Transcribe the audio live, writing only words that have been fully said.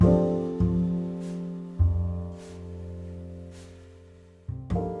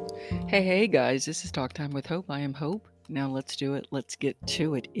Hey guys, this is Talk Time with Hope. I am Hope. Now let's do it. Let's get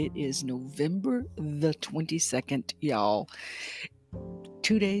to it. It is November the 22nd, y'all.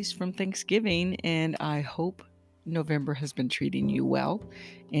 2 days from Thanksgiving, and I hope November has been treating you well,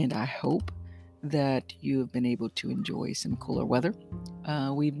 and I hope that you have been able to enjoy some cooler weather.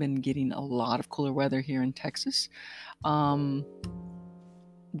 We've been getting a lot of cooler weather here in Texas. Um,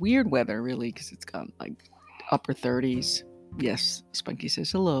 Weird weather, really, because it's got like upper 30s. Yes, Spunky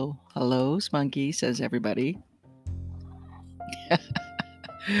says hello. Hello, Spunky, says everybody.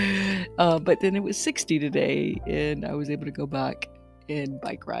 But then it was 60 today, and I was able to go back and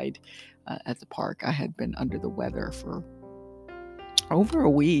bike ride at the park. I had been under the weather for over a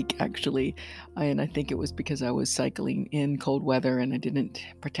week, actually, and I think it was because I was cycling in cold weather and I didn't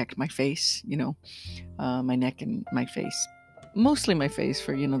protect my face, my neck and my face. Mostly my face,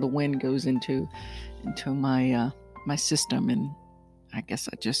 for the wind goes into my system, and I guess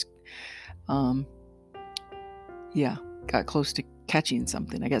I just yeah, got close to catching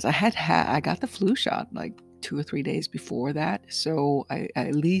something. I guess I got the flu shot like 2 or 3 days before that, so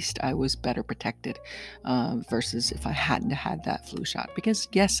at least I was better protected versus if I hadn't had that flu shot. Because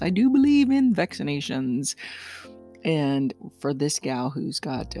yes, I do believe in vaccinations, and for this gal who's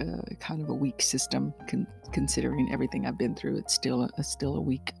got kind of a weak system, considering everything I've been through, it's still a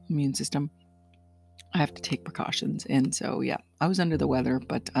weak immune system. I have to take precautions, and so yeah, I was under the weather,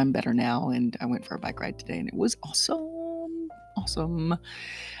 but I'm better now, and I went for a bike ride today, and it was awesome.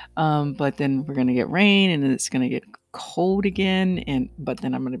 But then we're gonna get rain, and then it's gonna get cold again, but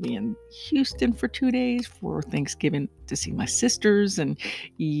then I'm gonna be in Houston for 2 days for Thanksgiving to see my sisters, and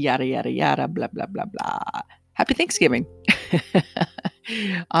yada yada yada, blah blah blah blah. Happy Thanksgiving.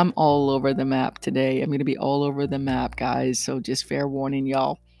 I'm all over the map today. I'm gonna be all over the map, guys. So just fair warning,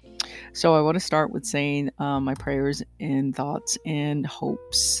 y'all. So I want to start with saying my prayers and thoughts and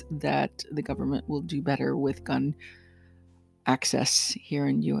hopes that the government will do better with gun access here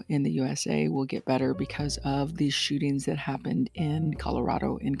in the USA. Will get better because of these shootings that happened in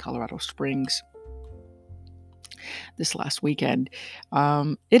Colorado Springs this last weekend.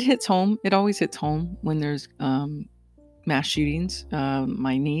 It hits home. It always hits home when there's mass shootings.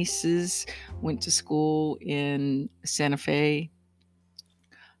 My nieces went to school in Santa Fe,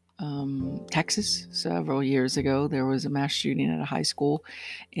 Texas, several years ago. There was a mass shooting at a high school,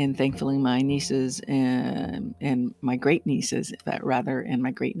 and thankfully my nieces and my great nieces, and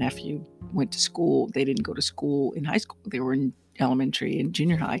my great nephew went to school. They didn't go to school in high school. They were in elementary and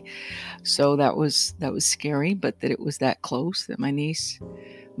junior high. So that was scary, but that it was that close that my niece,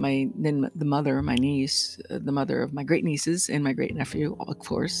 the mother of my niece, the mother of my great nieces and my great nephew, of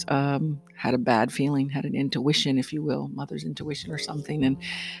course, had a bad feeling, had an intuition, if you will, mother's intuition or something, and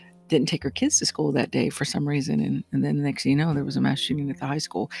didn't take her kids to school that day for some reason. And then the next thing you know, there was a mass shooting at the high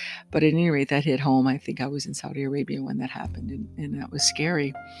school. But at any rate, that hit home. I think I was in Saudi Arabia when that happened, and that was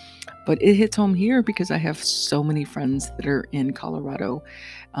scary. But it hits home here because I have so many friends that are in Colorado,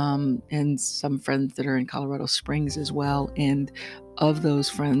 and some friends that are in Colorado Springs as well. And of those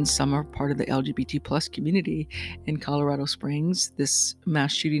friends, some are part of the LGBT plus community in Colorado Springs. This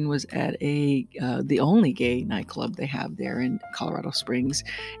mass shooting was at the only gay nightclub they have there in Colorado Springs,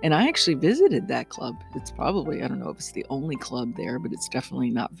 and I actually visited that club. It's probably, I don't know if it's the only club there, but it's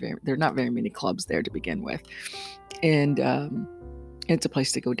definitely there are not very many clubs there to begin with, and it's a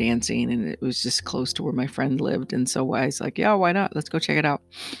place to go dancing, and it was just close to where my friend lived, and so I was like, yeah, why not? Let's go check it out.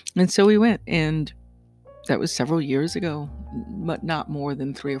 And so we went, and that was several years ago, but not more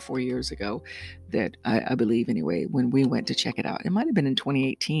than 3 or 4 years ago, that I believe anyway, when we went to check it out. It might have been in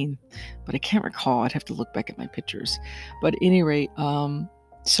 2018, but I can't recall. I'd have to look back at my pictures. But at any rate,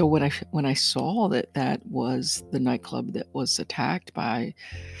 so when I saw that was the nightclub that was attacked by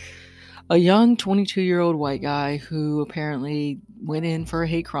a young 22-year-old white guy who apparently went in for a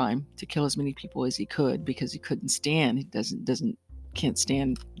hate crime to kill as many people as he could because he can't stand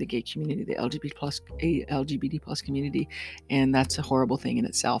the gay community, the LGBT plus community, and that's a horrible thing in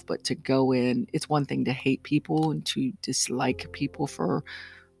itself. But to go in, it's one thing to hate people and to dislike people for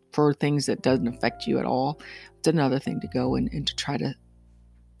things that doesn't affect you at all. It's another thing to go in and to try to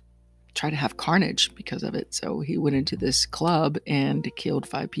have carnage because of it. So he went into this club and killed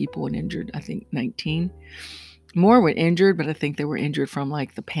 5 people and injured, I think, 19. More were injured, but I think they were injured from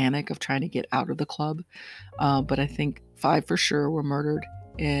like the panic of trying to get out of the club. But I think 5 for sure were murdered,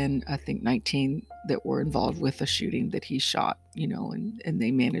 and I think 19 that were involved with the shooting that he shot, and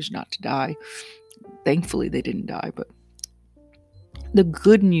they managed not to die. Thankfully, they didn't die. But the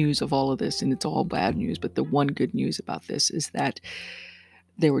good news of all of this, and it's all bad news, but the one good news about this is that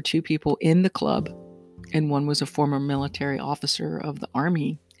there were 2 people in the club, and one was a former military officer of the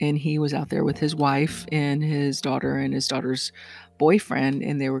Army, and he was out there with his wife and his daughter and his daughter's boyfriend,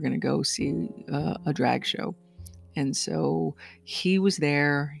 and they were going to go see a drag show. And so he was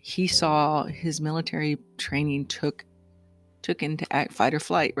there. He saw his military training took into fight or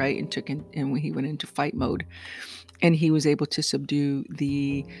flight, right? And when he went into fight mode, and he was able to subdue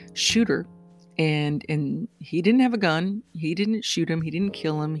the shooter. And he didn't have a gun. He didn't shoot him. He didn't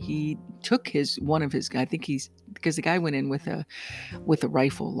kill him. He took one of his. I think because the guy went in with a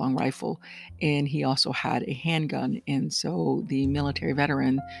rifle, long rifle, and he also had a handgun. And so the military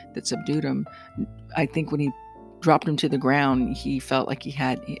veteran that subdued him, I think when he dropped him to the ground, he felt like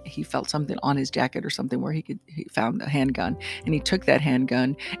he felt something on his jacket or something where he found a handgun, and he took that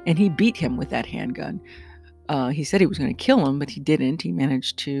handgun and he beat him with that handgun. He said he was going to kill him, but he didn't. He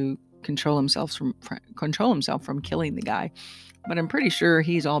managed to control himself from killing the guy. But I'm pretty sure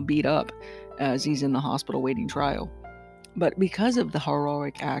he's all beat up as he's in the hospital waiting trial. But because of the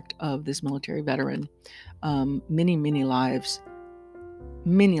heroic act of this military veteran, many lives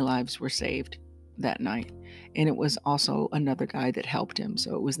were saved that night. And it was also another guy that helped him.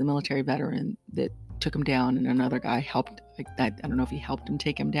 So it was the military veteran that took him down, and another guy helped. I don't know if he helped him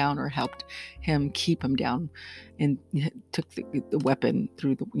take him down or helped him keep him down, and took the weapon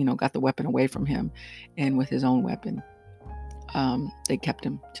got the weapon away from him, and with his own weapon, they kept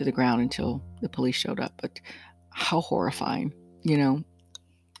him to the ground until the police showed up. But how horrifying,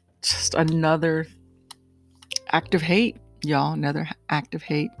 just another act of hate, y'all, another act of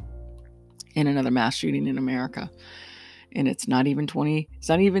hate, and another mass shooting in America. And it's not even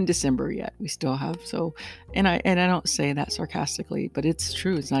December yet. We still have and I don't say that sarcastically, but it's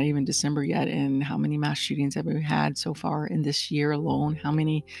true. It's not even December yet. And how many mass shootings have we had so far in this year alone? How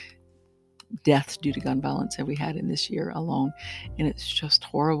many deaths due to gun violence have we had in this year alone? And it's just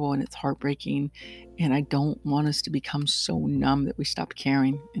horrible, and it's heartbreaking. And I don't want us to become so numb that we stop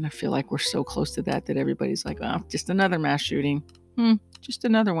caring. And I feel like we're so close to that everybody's like, oh, just another mass shooting. Just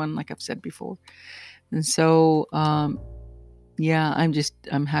another one, like I've said before. And so, yeah,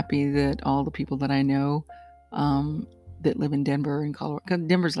 I'm happy that all the people that I know that live in Denver and Colorado, because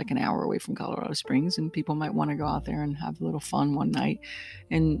Denver's like an hour away from Colorado Springs, and people might want to go out there and have a little fun one night.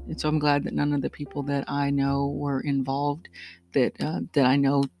 And so I'm glad that none of the people that I know were involved, that I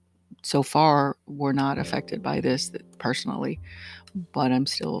know so far, were not affected by this personally. But I'm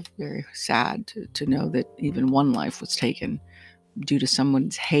still very sad to know that even one life was taken due to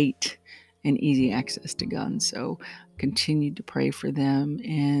someone's hate and easy access to guns. So continue to pray for them.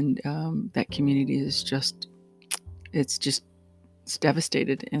 And that community is it's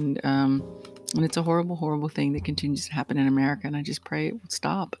devastated. And it's a horrible, horrible thing that continues to happen in America. And I just pray it will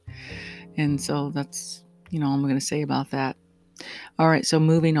stop. And so that's, all I'm going to say about that. All right. So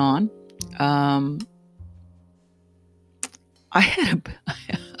moving on. I had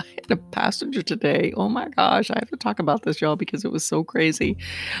a passenger today. Oh my gosh, I have to talk about this, y'all, because it was so crazy.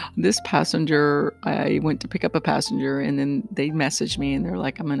 This passenger, I went to pick up a passenger, and then they messaged me, and they're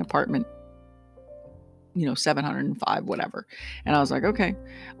like, I'm in apartment, 705, whatever. And I was like, okay,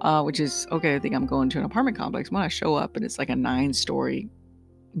 which is okay. I think I'm going to an apartment complex. When I show up, and it's like a 9-story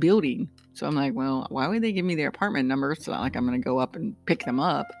building. So I'm like, well, why would they give me their apartment number? It's not like I'm going to go up and pick them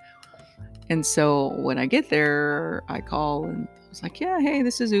up. And so when I get there, I call, and I was like, yeah, hey,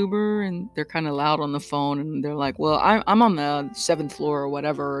 this is Uber. And they're kind of loud on the phone. And they're like, well, I'm on the 7th floor or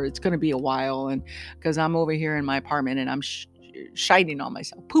whatever. It's going to be a while. And because I'm over here in my apartment, and I'm shiting on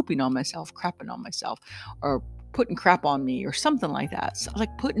myself, pooping on myself, crapping on myself, or putting crap on me, or something like that. So,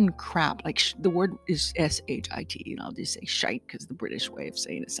 like putting crap, like the word is shit. And I'll just say shite because the British way of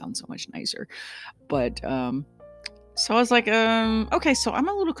saying it sounds so much nicer. But, so I was like, okay, so I'm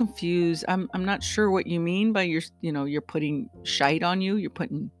a little confused. I'm not sure what you mean by you're putting shite on you. You're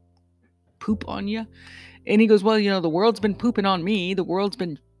putting poop on you. And he goes, well, the world's been pooping on me. The world's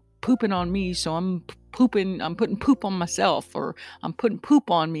been pooping on me. So I'm putting poop on myself, or I'm putting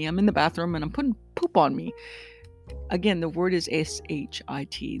poop on me. I'm in the bathroom and I'm putting poop on me. Again, the word is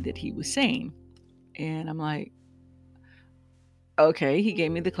shit that he was saying. And I'm like, okay, he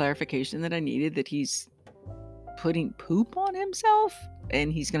gave me the clarification that I needed, that he's putting poop on himself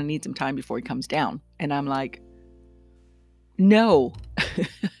and he's going to need some time before he comes down. And I'm like, no.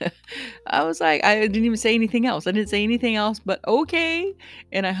 I was like, I didn't even say anything else. I didn't say anything else but okay.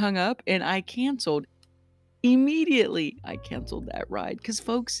 And I hung up, and I canceled immediately. I canceled that ride because,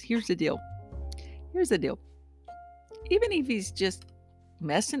 folks, here's the deal. Even if he's just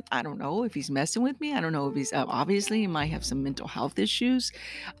messing, I don't know if he's messing with me. I don't know if he's obviously he might have some mental health issues.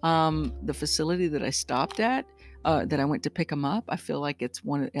 The facility that I stopped at, that I went to pick him up. I feel like it's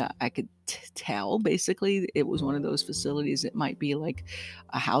I could tell basically it was one of those facilities. It might be like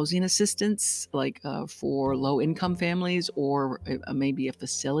a housing assistance, like for low income families, or maybe a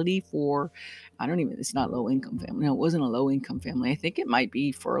facility for, I don't even, it's not low income family. No, it wasn't a low income family. I think it might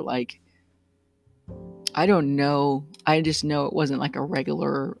be for like, I don't know. I just know it wasn't like a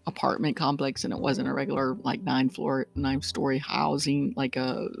regular apartment complex, and it wasn't a regular like 9-story housing, like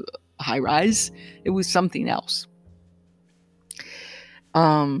a high rise. It was something else.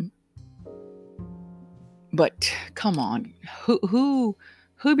 But come on, who'd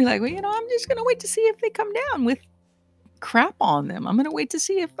be like, well, I'm just gonna wait to see if they come down with crap on them. I'm gonna wait to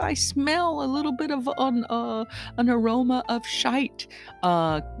see if I smell a little bit of an aroma of shite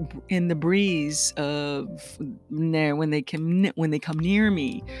in the breeze of there when they come near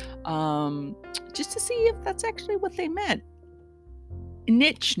me, just to see if that's actually what they meant.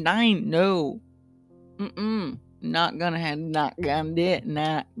 Niche 9, no, not gonna do it,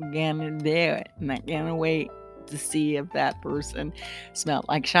 not gonna wait to see if that person smelled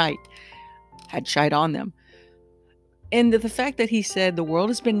like shite, had shite on them. And the fact that he said the world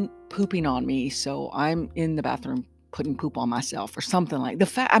has been pooping on me, so I'm in the bathroom putting poop on myself or something like the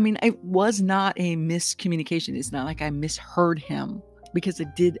fact. I mean, it was not a miscommunication. It's not like I misheard him, because I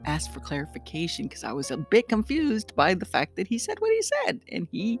did ask for clarification because I was a bit confused by the fact that he said what he said, and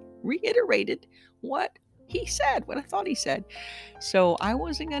he reiterated what he said, what I thought he said. So I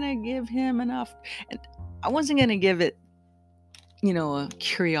wasn't going to give him enough, and I wasn't going to give it, a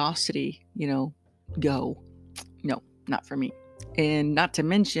curiosity, go. No, not for me. And not to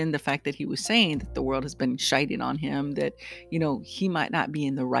mention the fact that he was saying that the world has been shiting on him, that, he might not be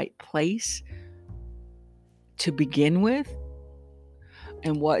in the right place to begin with.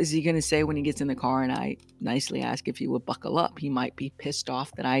 And what is he going to say when he gets in the car and I nicely ask if he would buckle up? He might be pissed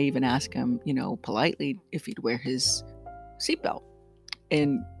off that I even ask him, politely, if he'd wear his seatbelt.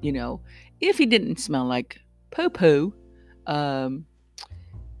 And, if he didn't smell like poo-poo to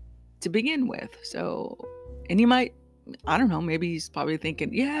begin with. So, and he might, I don't know, maybe he's probably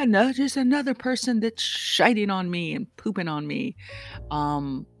thinking, yeah, no, just another person that's shiting on me and pooping on me,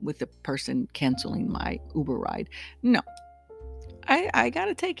 with the person canceling my Uber ride. No, I got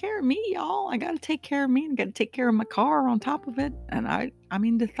to take care of me, y'all. I got to take care of me, and got to take care of my car on top of it. And I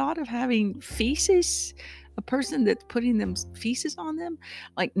mean, the thought of having feces, a person that's putting them feces on them,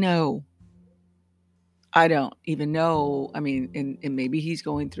 like, no, I don't even know. I mean, and maybe he's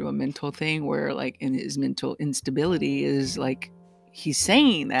going through a mental thing where, like, in his mental instability is like, he's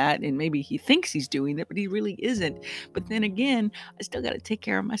saying that, and maybe he thinks he's doing it, but he really isn't. But then again, I still got to take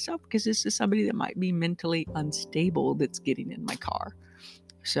care of myself, because this is somebody that might be mentally unstable that's getting in my car.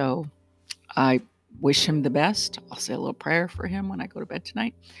 So I wish him the best. I'll say a little prayer for him when I go to bed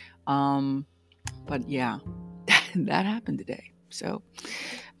tonight. But yeah, that happened today. So,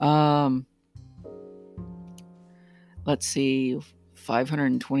 let's see,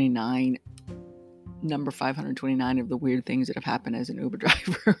 529, number 529 of the weird things that have happened as an Uber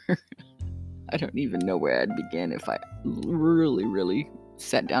driver. I don't even know where I'd begin if I really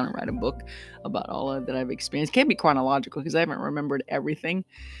sat down and write a book about all of that I've experienced. Can't be chronological because I haven't remembered everything.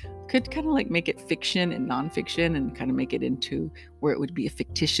 Could kind of like make it fiction and nonfiction, and kind of make it into where it would be a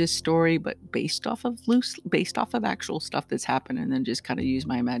fictitious story, but based off of actual stuff that's happened, and then just kind of use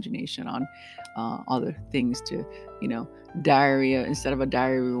my imagination on other things to, diarrhea. Instead of a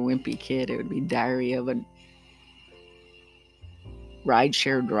diary of a wimpy kid, it would be diary of a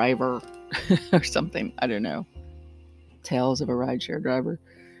rideshare driver or something. I don't know. Tales of a rideshare driver.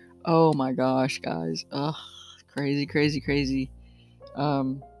 Oh my gosh, guys. Ugh, crazy.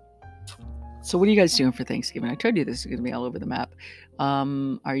 So what are you guys doing for Thanksgiving? I told you this is going to be all over the map.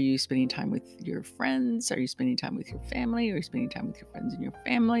 Are you spending time with your friends? Are you spending time with your family? Are you spending time with your friends and your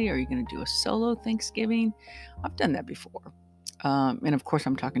family? Are you going to do a solo Thanksgiving? I've done that before. And of course,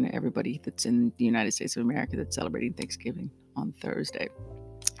 I'm talking to everybody that's in the United States of America that's celebrating Thanksgiving on Thursday.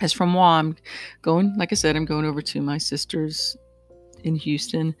 As from moi, I'm going, like I said, I'm going over to my sister's in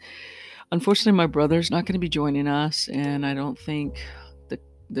Houston. Unfortunately, my brother's not going to be joining us, and I don't think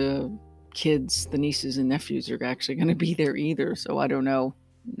the kids, the nieces and nephews, are actually going to be there either. So I don't know.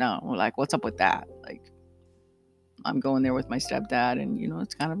 No, like, what's up with that? Like, I'm going there with my stepdad, and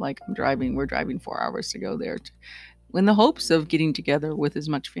it's kind of like we're driving 4 hours to go there, in the hopes of getting together with as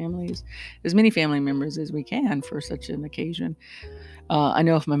many family members as we can for such an occasion. I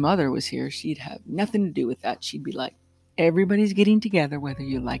know if my mother was here, she'd have nothing to do with that. She'd be like, everybody's getting together whether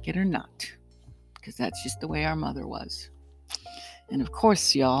you like it or not, because that's just the way our mother was. And of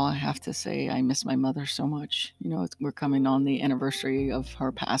course, y'all, I have to say I miss my mother so much. We're coming on the anniversary of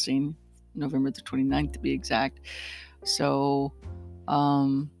her passing November the 29th to be exact. So,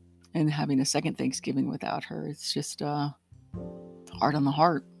 and having a second Thanksgiving without her, it's just hard on the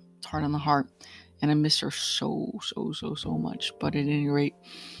heart. It's hard on the heart. And I miss her so much. But at any rate,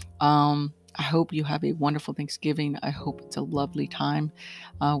 I hope you have a wonderful Thanksgiving. I hope it's a lovely time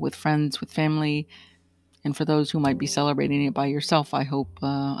with friends, with family, and for those who might be celebrating it by yourself, I hope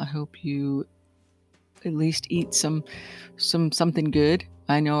you at least eat something good.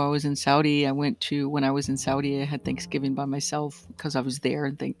 I know I was in Saudi. When I was in Saudi, I had Thanksgiving by myself because I was there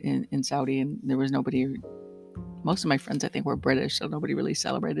in Saudi, and there was nobody. Most of my friends, I think, were British, so nobody really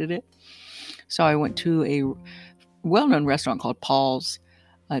celebrated it. So I went to a well-known restaurant called Paul's.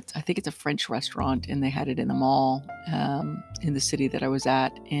 I think it's a French restaurant, and they had it in the mall in the city that I was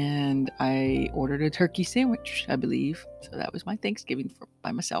at. And I ordered a turkey sandwich, I believe. So that was my Thanksgiving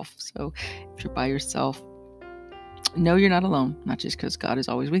by myself. So if you're by yourself, no, you're not alone. Not just because God is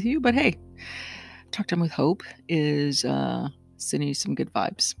always with you, but hey, Talk Time with Hope is sending you some good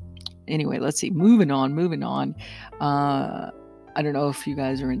vibes. Anyway, let's see. Moving on. I don't know if you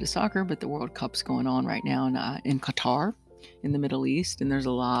guys are into soccer, but the World Cup's going on right now in Qatar, in the Middle East, and there's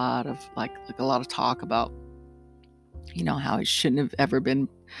a lot of a lot of talk about how it shouldn't have ever been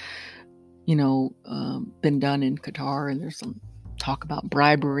been done in Qatar, and there's some talk about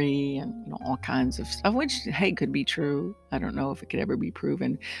bribery and all kinds of stuff, which hey could be true. I don't know if it could ever be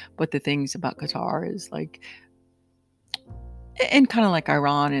proven, but the things about Qatar is and kind of like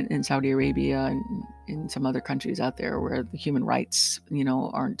Iran and Saudi Arabia and in some other countries out there where the human rights,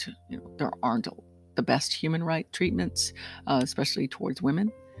 aren't, there aren't the best human right treatments, especially towards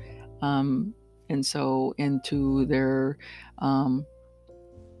women. And so into their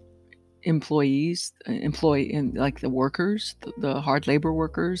employees, like the workers, the hard labor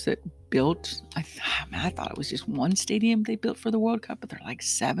workers that built, I thought it was just one stadium they built for the World Cup, but they're like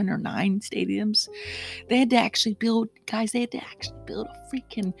 7 or 9 stadiums. They had to actually build a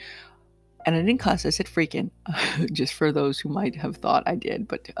freaking, and I didn't cuss, I said freaking, just for those who might have thought I did,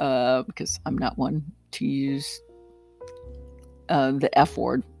 but because I'm not one to use the F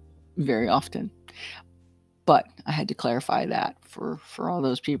word very often. But I had to clarify that for all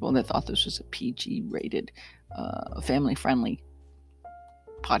those people that thought this was a PG rated, family-friendly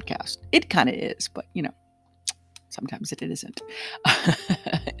podcast. It kind of is, but sometimes it isn't.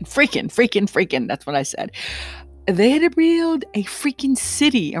 Freaking, that's what I said. They had to build a freaking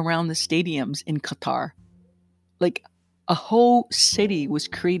city around the stadiums in Qatar. Like a whole city was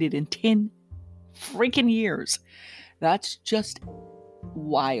created in 10 freaking years. That's just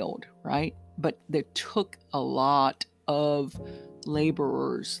wild, right? But they took a lot of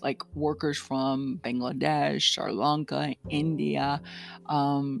laborers, like workers from Bangladesh, Sri Lanka, India,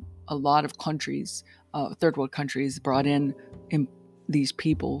 a lot of countries, third world countries, brought in these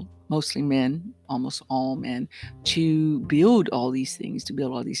people, mostly men, almost all men, to build all these things, to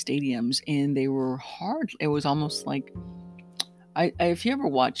build all these stadiums. And they were hard. It was almost like, if you ever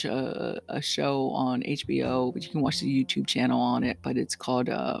watch a show on HBO, but you can watch the YouTube channel on it, but it's called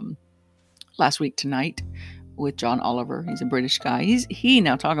Last Week Tonight with John Oliver. He's a British guy. He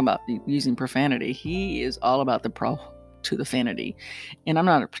now talking about using profanity. He is all about the pro to the fanity. And I'm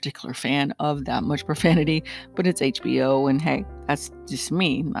not a particular fan of that much profanity, but it's HBO, and hey, that's just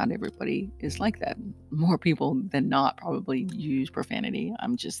me. Not everybody is like that. More people than not probably use profanity.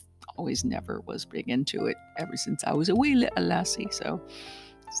 I'm just always never was big into it ever since I was a wee little lassie. So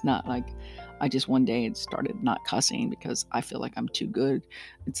it's not like I just one day started not cussing because I feel like I'm too good.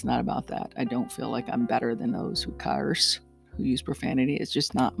 It's not about that. I don't feel like I'm better than those who curse, who use profanity. It's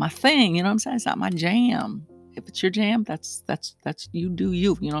just not my thing. You know what I'm saying? It's not my jam. If it's your jam, that's you do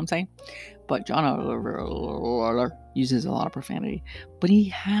you. You know what I'm saying? But John Oliver uses a lot of profanity, but he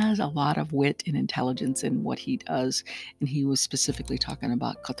has a lot of wit and intelligence in what he does. And he was specifically talking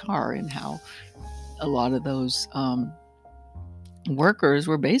about Qatar and how a lot of those workers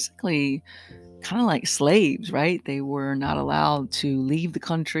were basically kind of like slaves, right? They were not allowed to leave the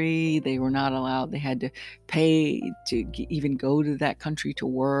country. They were not allowed. They had to pay to even go to that country to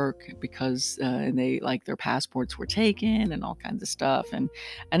work because their passports were taken and all kinds of stuff. And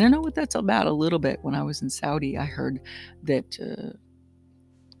I don't know what that's about a little bit. When I was in Saudi, I heard that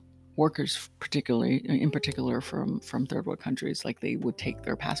workers, in particular from third world countries, like they would take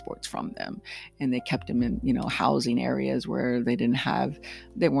their passports from them, and they kept them in housing areas where they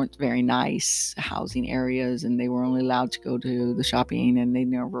weren't very nice housing areas, and they were only allowed to go to the shopping, and they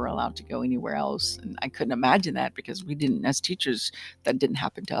never were allowed to go anywhere else. And I couldn't imagine that because we didn't, as teachers, that didn't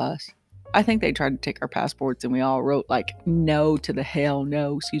happen to us. I think they tried to take our passports, and we all wrote like, no to the hell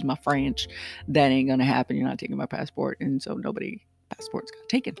no, excuse my French, that ain't gonna happen, you're not taking my passport. And so nobody passports got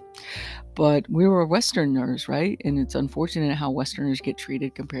taken. But we were Westerners, right? And it's unfortunate how Westerners get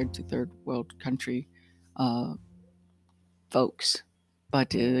treated compared to third world country folks.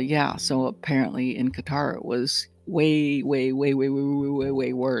 But yeah, so apparently in Qatar it was way, way, way, way, way, way, way,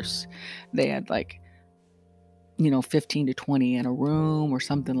 way worse. They had like 15 to 20 in a room or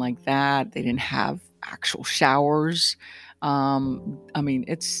something like that. They didn't have actual showers. I mean,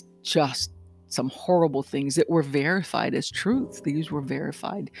 it's just some horrible things that were verified as truth. These were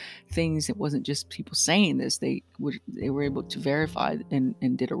verified things. It wasn't just people saying this. They were able to verify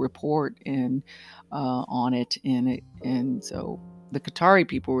and did a report and on it, and so the Qatari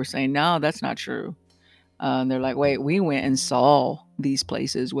people were saying, no, that's not true. They're like, wait, we went and saw these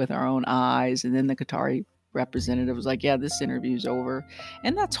places with our own eyes. And then the Qatari representative was like, yeah, this interview's over.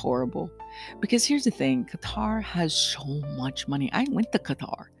 And that's horrible. Because here's the thing, Qatar has so much money. I went to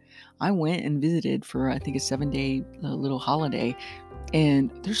Qatar. I went and visited for, I think, a 7-day little holiday.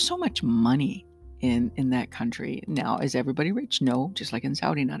 And there's so much money in that country. Now, is everybody rich? No, just like in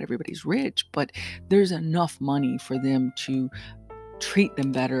Saudi, not everybody's rich. But there's enough money for them to treat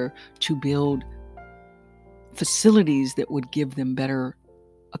them better, to build facilities that would give them better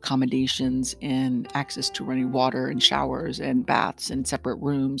accommodations and access to running water and showers and baths and separate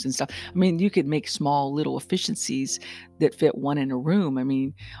rooms and stuff. I mean, you could make small little efficiencies that fit one in a room. I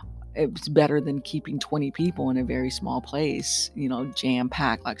mean, it's better than keeping 20 people in a very small place, jam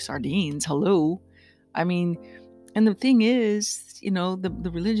packed like sardines. Hello. I mean, and the thing is,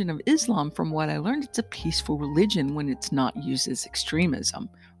 the religion of Islam, from what I learned, it's a peaceful religion when it's not used as extremism,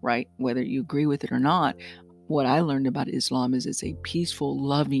 right? Whether you agree with it or not. What I learned about Islam is it's a peaceful,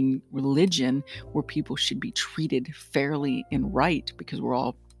 loving religion where people should be treated fairly and right, because we're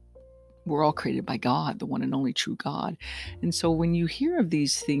all created by God, the one and only true God. And so when you hear of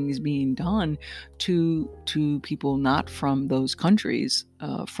these things being done to people not from those countries,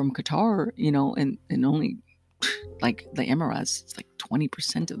 from Qatar, and only like the Emirates, it's like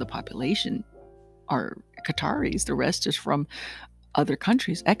 20% of the population are Qataris. The rest is from other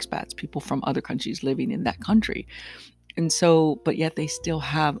countries, expats, people from other countries living in that country. And so, but yet they still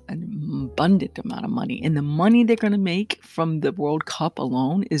have an abundant amount of money. And the money they're going to make from the World Cup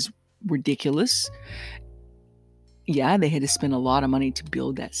alone is ridiculous. Yeah, they had to spend a lot of money to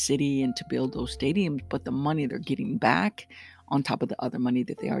build that city and to build those stadiums, but the money they're getting back, on top of the other money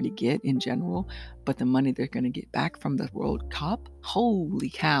that they already get in general, but the money they're going to get back from the World Cup, holy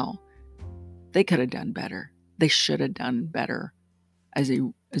cow, they could have done better. They should have done better. As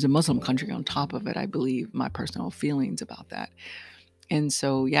a Muslim country on top of it, I believe, my personal feelings about that. And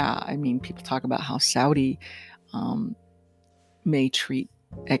so, yeah, I mean, people talk about how Saudi may treat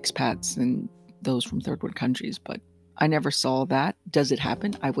expats and those from third world countries, but I never saw that. Does it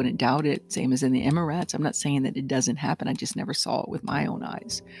happen? I wouldn't doubt it. Same as in the Emirates. I'm not saying that it doesn't happen. I just never saw it with my own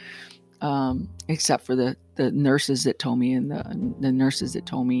eyes. Except for the nurses that told me, and the nurses that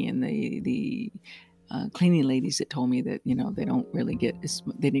told me, and the cleaning ladies that told me that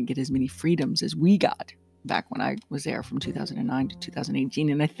they didn't get as many freedoms as we got back when I was there from 2009 to 2018.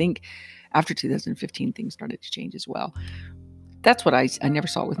 And I think after 2015 things started to change as well. That's what I never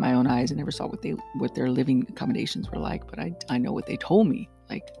saw it with my own eyes. I never saw what their living accommodations were like, but I know what they told me.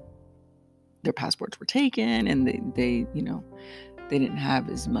 Like, their passports were taken, and they didn't have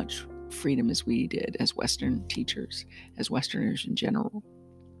as much freedom as we did as Western teachers, as Westerners in general.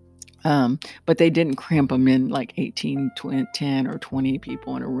 But they didn't cramp them in like 18, 20, 10 or 20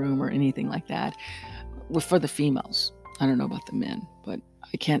 people in a room or anything like that. For the females, I don't know about the men, but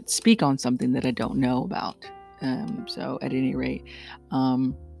I can't speak on something that I don't know about. So at any rate,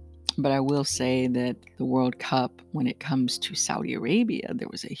 but I will say that the World Cup, when it comes to Saudi Arabia, there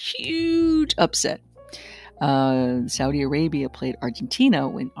was a huge upset. Saudi Arabia played Argentina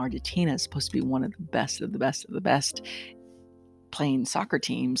when Argentina is supposed to be one of the best of the best of the best playing soccer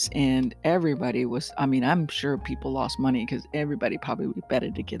teams, and everybody was, I'm sure people lost money because everybody probably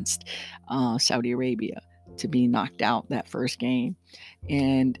betted against Saudi Arabia to be knocked out that first game.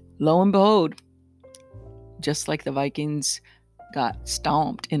 And lo and behold, just like the Vikings got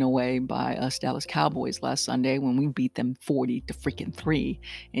stomped in a way by us Dallas Cowboys last Sunday when we beat them 40-3.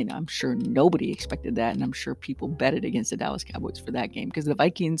 And I'm sure nobody expected that. And I'm sure people betted against the Dallas Cowboys for that game because the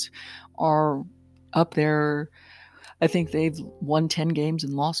Vikings are up there. I think they've won 10 games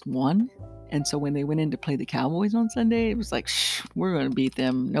and lost 1. And so when they went in to play the Cowboys on Sunday, it was like, we're going to beat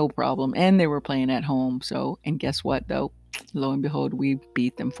them, no problem. And they were playing at home. So, and guess what, though? Lo and behold, we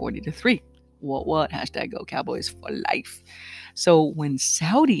beat them 40-3. What? Hashtag go Cowboys for life. So when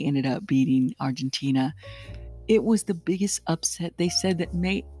Saudi ended up beating Argentina, it was the biggest upset they said that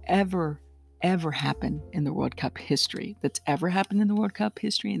may ever ever happen in the World Cup history. That's ever happened in the World Cup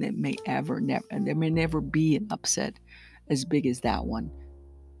history, and there may never be an upset as big as that one,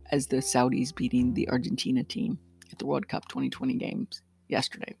 as the Saudis beating the Argentina team at the World Cup 2020 games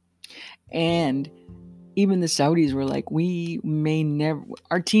yesterday. And even the Saudis were like,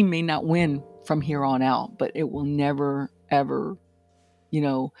 our team may not win from here on out, but it will never, ever,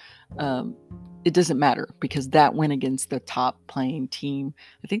 it doesn't matter, because that went against the top playing team.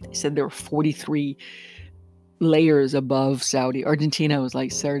 I think they said there were 43 layers above Saudi. Argentina was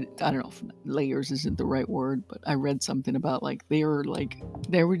like, I don't know if layers isn't the right word, but I read something about they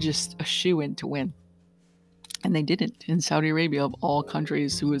were just a shoe-in to win. And they didn't. In Saudi Arabia, of all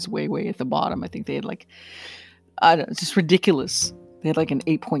countries, who was way, way at the bottom, I think they had it's just ridiculous. They had an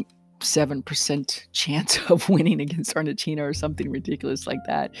 8.7% chance of winning against Argentina or something ridiculous like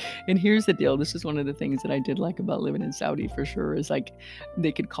that. And here's the deal. This is one of the things that I did like about living in Saudi for sure, is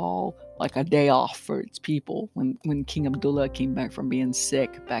they could call a day off for its people. When King Abdullah came back from being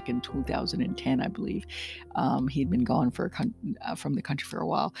sick back in 2010, I believe, he'd been gone from the country for a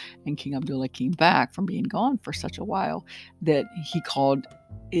while, and King Abdullah came back from being gone for such a while that he called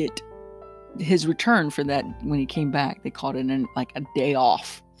it his return for that. When he came back, they called it a day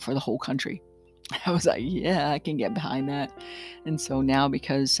off for the whole country. I was like, yeah, I can get behind that. And so now,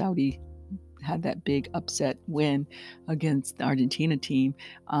 because Saudi had that big upset win against the Argentina team,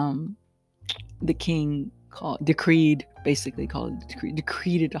 the king decreed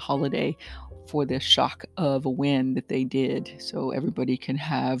it a holiday for the shock of a win that they did, so everybody can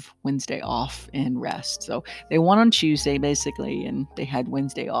have Wednesday off and rest. So they won on Tuesday basically, and they had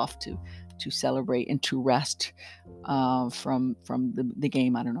Wednesday off to celebrate and to rest from the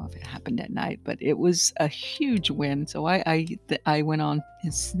game. I don't know if it happened at night, but it was a huge win. So I went on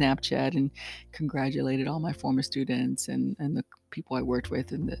Snapchat and congratulated all my former students and the people I worked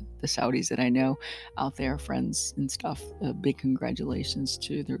with, and the Saudis that I know out there, friends and stuff. Big congratulations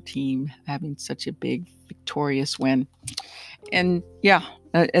to their team having such a big victorious win. And yeah,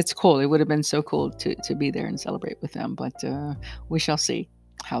 it's cool. It would have been so cool to be there and celebrate with them, but we shall see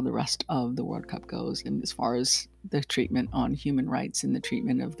how the rest of the World Cup goes. And as far as the treatment on human rights and the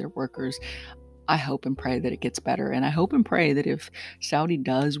treatment of their workers, I hope and pray that it gets better. And I hope and pray that if Saudi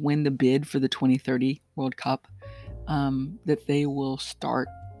does win the bid for the 2030 World Cup, that they will start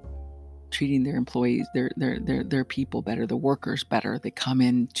treating their employees, their people better, the workers better. They come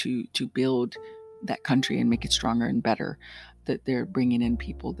in to build that country and make it stronger and better. That they're bringing in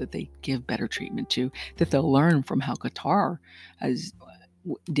people that they give better treatment to, that they'll learn from how Qatar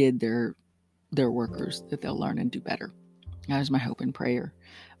did their workers, that they'll learn and do better. That is my hope and prayer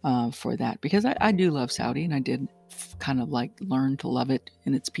for that, because I do love Saudi, and I did kind of learn to love it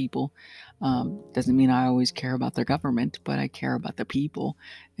and its people. Doesn't mean I always care about their government, but I care about the people.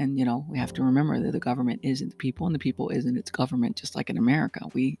 And we have to remember that the government isn't the people, and the people isn't its government. Just like in America,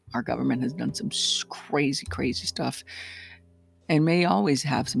 our government has done some crazy stuff, and may always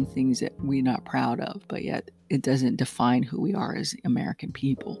have some things that we're not proud of, but yet it doesn't define who we are as American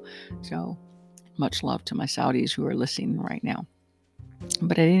people. So much love to my Saudis who are listening right now.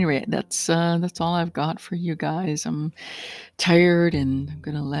 But at any rate, that's all I've got for you guys. I'm tired, and I'm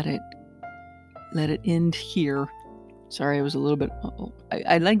gonna let it end here. Sorry, I was a little bit.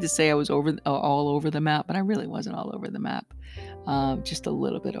 I'd like to say I was all over the map, but I really wasn't all over the map. Just a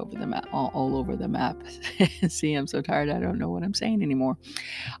little bit over the map, all over the map. See, I'm so tired, I don't know what I'm saying anymore.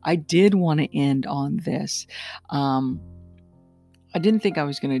 I did want to end on this. I didn't think I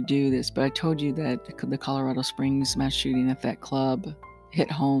was going to do this, but I told you that the Colorado Springs mass shooting at that club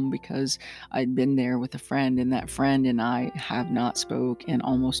hit home because I'd been there with a friend, and that friend and I have not spoke in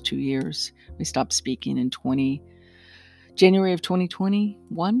almost 2 years. We stopped speaking in January of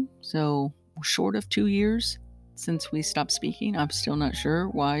 2021, so short of 2 years since we stopped speaking. I'm still not sure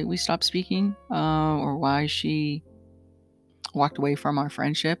why we stopped speaking, or why she walked away from our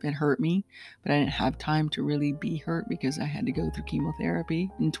friendship. It hurt me, but I didn't have time to really be hurt because I had to go through chemotherapy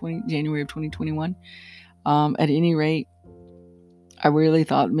in January of 2021. At any rate, I really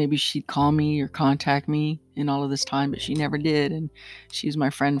thought maybe she'd call me or contact me in all of this time, but she never did. And she was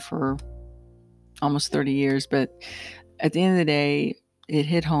my friend for almost 30 years. But at the end of the day, it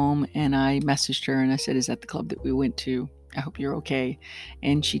hit home, and I messaged her and I said, "Is that the club that we went to? I hope you're okay."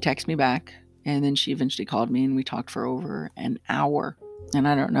 And she texted me back, and then she eventually called me, and we talked for over an hour. And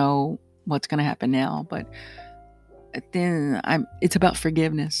I don't know what's going to happen now, but then it's about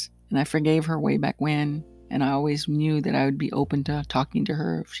forgiveness. And I forgave her way back when. And I always knew that I would be open to talking to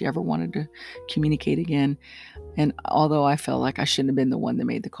her if she ever wanted to communicate again. And although I felt like I shouldn't have been the one that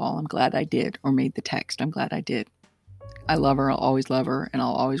made the call, I'm glad I did, or made the text. I'm glad I did. I love her. I'll always love her, and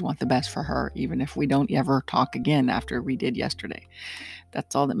I'll always want the best for her, even if we don't ever talk again after we did yesterday.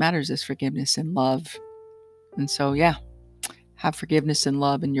 That's all that matters is forgiveness and love. And so, yeah, have forgiveness and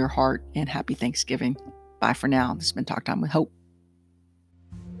love in your heart, and happy Thanksgiving. Bye for now. This has been Talk Time with Hope.